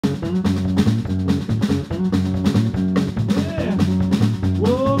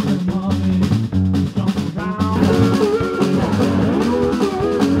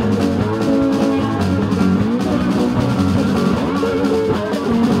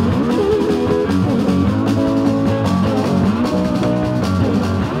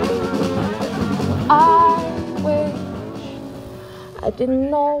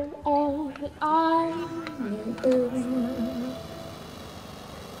didn't know all that I knew.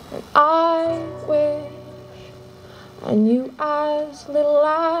 And I wish I knew as little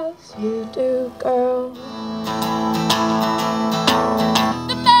as you do, girl.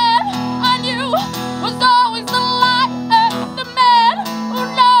 The man I knew was always the liar. The man who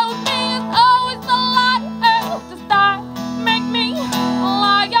knows me is always the liar. Does that make me a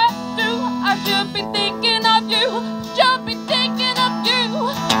liar too? I should be thinking of you, should be thinking of you.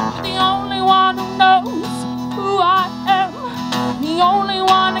 You're the only one who knows who I am, the only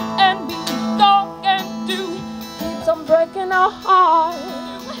one that can be talking to. Keeps on breaking our hearts,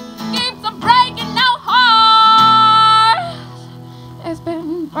 keeps on breaking our hearts. It's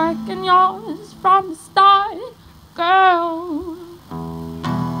been breaking yours from the start, girl.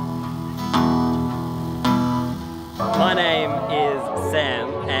 My name is Sam,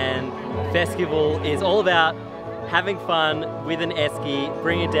 and Feskyval is all about having fun with an esky,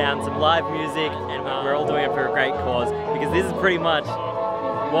 bringing down some live music, and we're all doing it for a great cause, because this is pretty much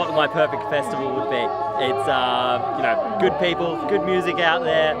what my perfect festival would be. It's you know, good people, good music out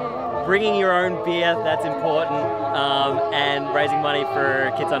there, bringing your own beer, that's important, and raising money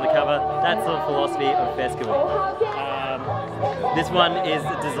for Kids Undercover. That's the philosophy of Feskyval. This one is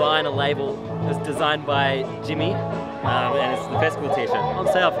a label that's designed by Jimmy, and it's the Feskyval t-shirt on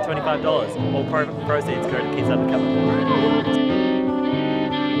sale for $25. All proceeds go to Kids Undercover.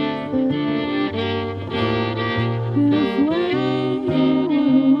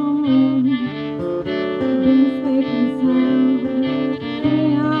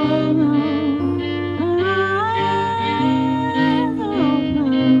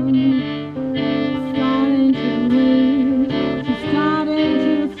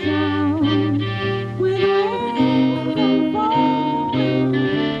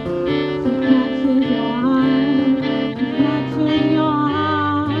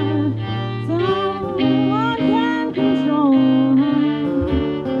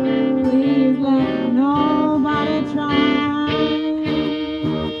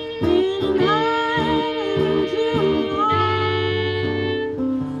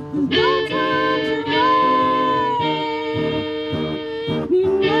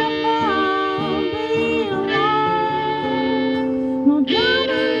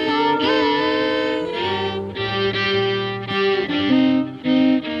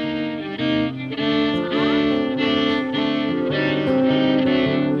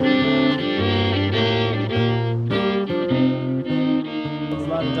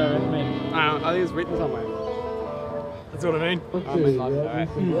 I think it's written somewhere. That's what I mean. I mean, like,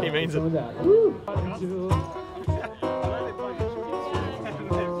 he means it.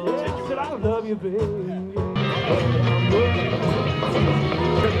 I love you, baby.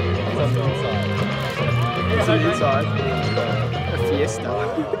 What's inside? A fiesta.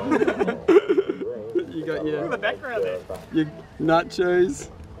 You got your... Look at the background there. Your nachos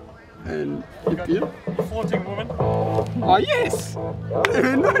and your beer. Flaunting woman. Oh yes! I didn't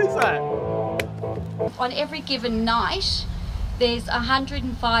even notice that. On every given night, there's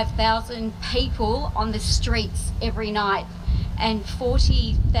 105,000 people on the streets every night, and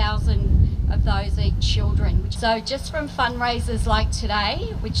 40,000 of those are children. So just from fundraisers like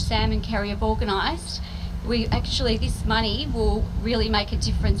today, which Sam and Kerry have organised, this money will really make a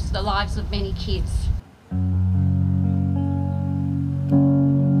difference to the lives of many kids.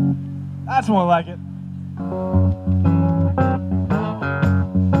 That's more like it.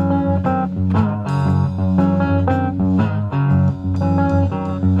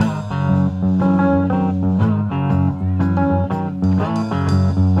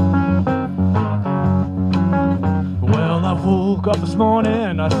 Well, I woke up this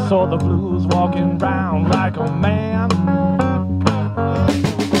morning, I saw the blues walking round like a man.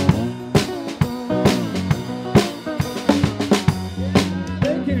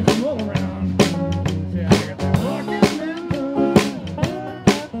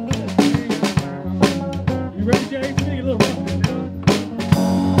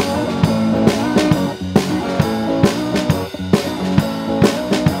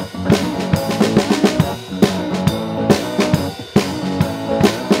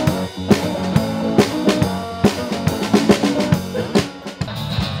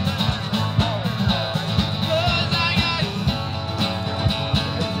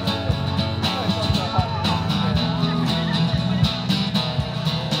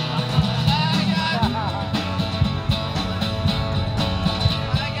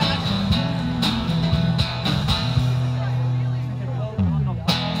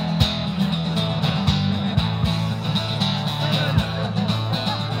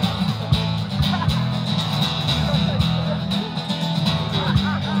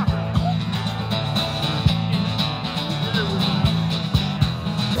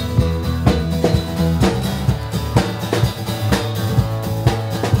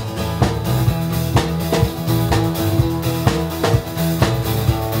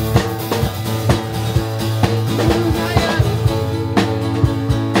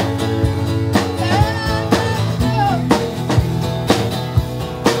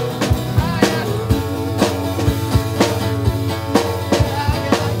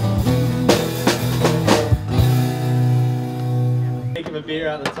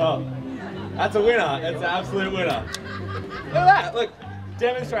 Oh, that's a winner. That's an absolute winner. Look at that. Look,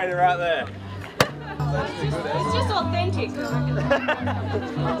 demonstrator right there. It's just authentic.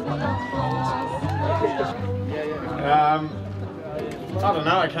 I don't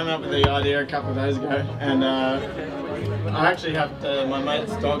know, I came up with the idea a couple of days ago, and I actually have to, my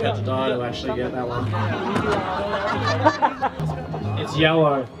mate's dog had to die to actually get that one. It's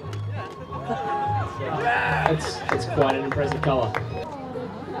yellow. It's quite an impressive colour.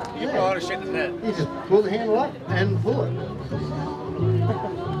 You put a lot of shit in that. You just pull the handle up and pull it.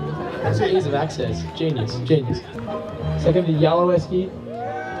 That's the ease of access. Genius, genius. Second, the yellow esky.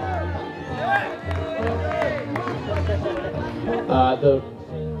 The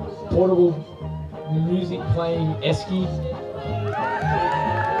portable music playing esky.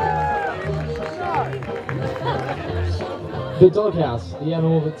 The doghouse, the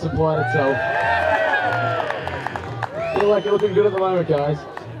animal that supplied itself. Feel like you're looking good at the moment, guys.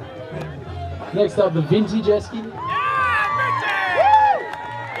 Next up, the vintage esky.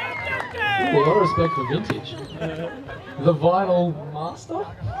 Ooh, a lot of respect for vintage. The vinyl master.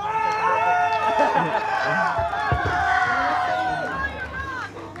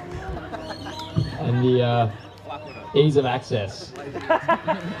 And the ease of access.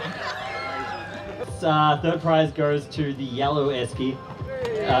 Third prize goes to the yellow esky.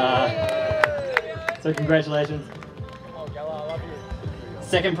 So congratulations.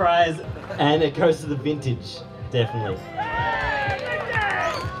 Second prize, and it goes to the vintage, definitely.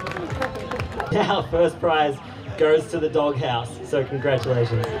 Now first prize goes to the doghouse, so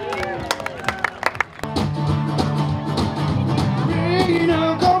congratulations.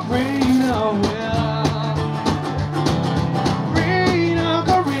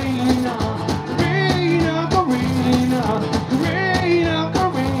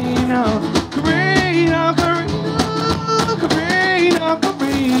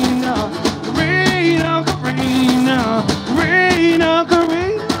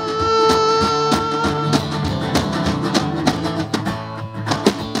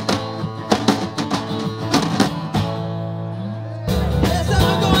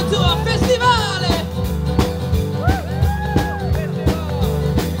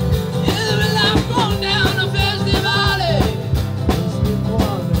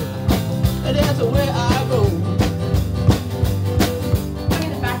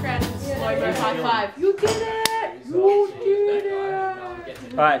 You did it! You did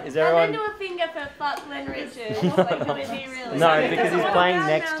it! Alright, is everyone... And then do a finger for fuck Glenn Richards. Like, really? No, because he's playing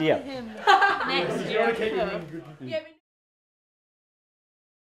next year. Next year. Yeah,